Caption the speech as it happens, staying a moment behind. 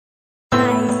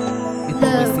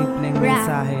Ako'y simpleng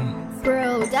mensahe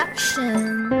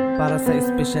Production para sa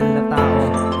espesyal na tao,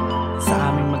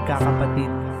 sa aming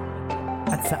magkakapatid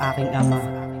at sa aking ama.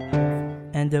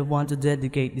 And I want to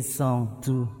dedicate this song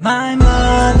to my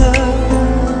mother.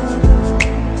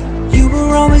 You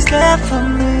were always there for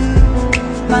me,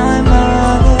 my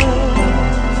mother,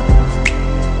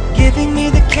 giving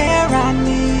me the care I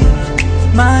need,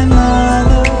 my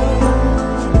mother.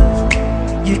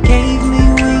 You gave me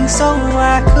wings so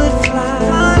I could fly,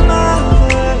 my mother.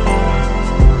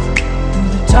 In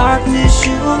the darkness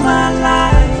you were my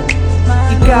light.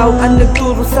 Ikaw ang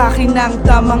nagturo sa'kin ng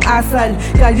tamang asal,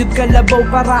 kayod kalabaw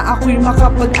para ako'y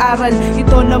makapag-aral.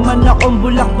 Ito naman akong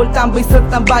bulakbol tambay sa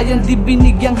tambayan, di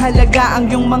binigyang halaga ang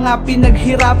iyong mga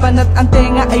pinaghirapan. At ang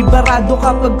tenga ay barado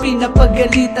kapag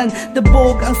pinapagalitan.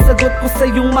 Dabog ang sagot ko sa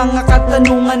iyong mga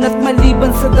katanungan, at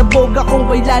maliban sa dabog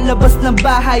ako ay lalabas ng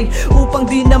bahay upang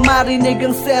di na marinig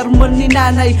ang sermon ni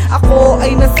nanay. Ako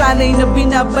ay nasanay na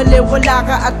binabalewala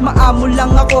ka at maamo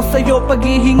lang ako sa'yo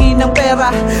paghihingi ng pera.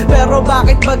 Pero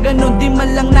bakit ba ganun, di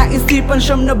man lang naisipan?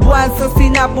 Siyam na buwan sa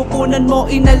sinapupunan mo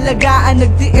inalagaan,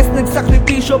 nagtiis,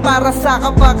 nagsakripisyo para sa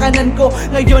kapakanan ko.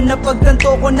 Ngayon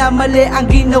napagtanto ko na mali ang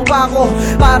ginawa ko,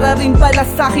 para rin pala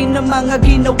sa'kin ang mga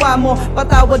ginawa mo.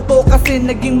 Patawad po kasi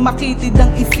naging makitid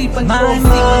ang isipan ko. My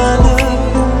mother,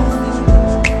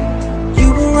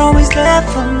 you were always there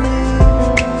for me,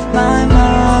 my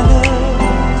mother,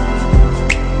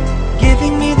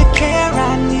 giving me the care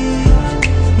I need,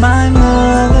 my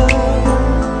mother.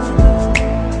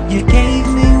 You gave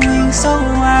me wings so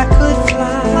I could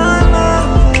fly, my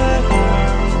mother.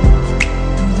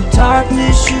 In the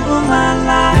darkness you were my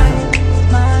light.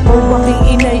 O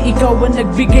aking inay, ikaw ang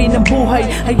nagbigay ng buhay.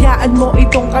 Hayaan mo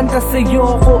itong kanta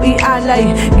sa'yo ko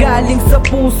ialay. Galing sa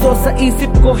puso, sa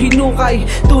isip ko hinukay.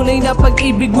 Tunay na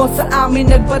pag-ibig mo sa amin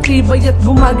nagpatibay, at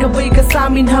gumagabay ka sa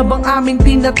amin habang aming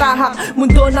tinatahak.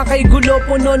 Mundo na kay gulo,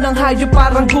 puno ng hayop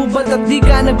parang gubat, at di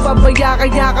ka nagpabaya,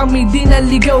 kaya kami di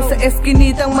naligaw sa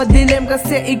eskinitang madilim,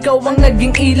 kasi ikaw ang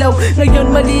naging ilaw.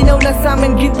 Ngayon malinaw na sa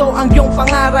amin, ginto ang iyong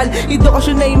pangaral.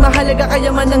 Edukasyon ay mahalaga,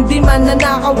 kaya man ang di man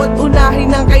nanakaw, at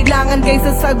unahin ang kailangan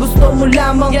kaysa sa gusto mo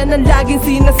lamang. Yan ang laging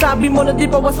sinasabi mo na di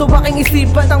pa wasto aking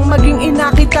isipan. Ang maging ina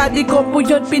kita, di ko po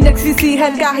yun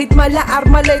pinagsisihan. Kahit malaar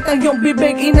malait ang iyong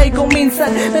bibig, inay kong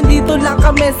minsan nandito lang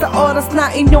kami sa oras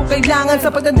na inyong kailangan. Sa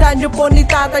pagtandaan niyo po ni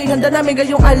tatay, handa namin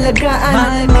kayong alagaan.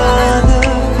 My mother,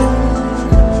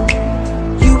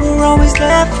 you were always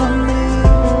there for me,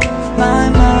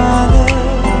 my mother,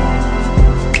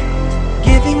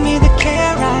 giving me the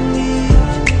care I need,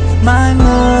 my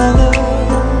mother.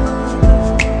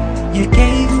 You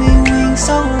gave me wings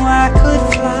so I could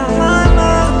fly, my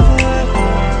mother.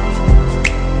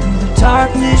 In the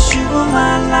darkness you were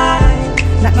my light.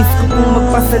 Nais ko pong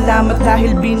magpasalamat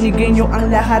dahil binigay niyo ang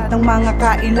lahat ng mga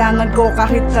kailangan ko.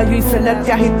 Kahit kayo'y salat,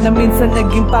 kahit na minsan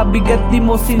naging pabigat, di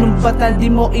mo sinumbatan, di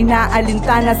mo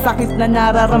inaalintana, sakit na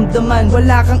nararamdaman.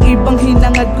 Wala kang ibang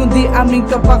hinangad kundi aming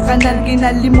kapakanan.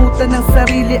 Kinalimutan ng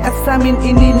sarili at samin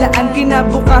inilaan.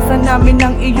 Kinabukasan namin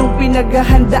ang iyong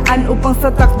pinaghahandaan, upang sa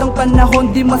takdang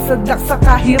panahon di masadlak sa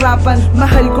kahirapan.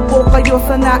 Mahal ko po kayo,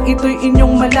 sana ito'y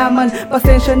inyong malaman.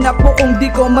 Pasensya na po kung di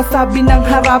ko masabi ng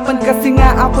harapan, kasi nga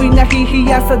ako'y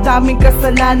nahihiya sa daming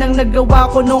kasalanang nagawa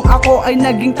ko nung ako ay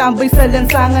naging tambay sa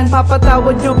lansangan.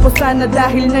 Papatawad niyo po sana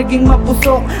dahil naging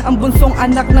mapusok ang bunsong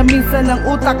anak na minsan ang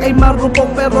utak ay marupok,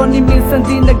 pero ni minsan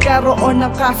di nagkaroon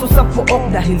ng kaso sa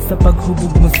puok, dahil sa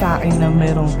paghubog mo sa akin na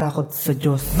mayroong takot sa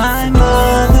Diyos. My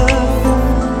mother,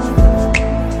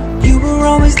 you were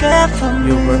always there for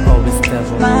me, You were always there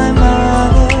for me, my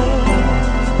mother,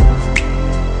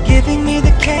 giving me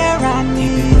the care I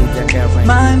need,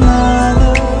 my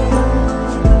mother.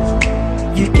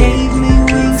 You gave me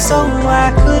wings so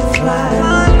I could fly,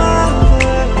 my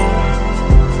mother.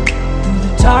 In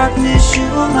the darkness you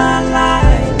were my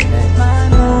light.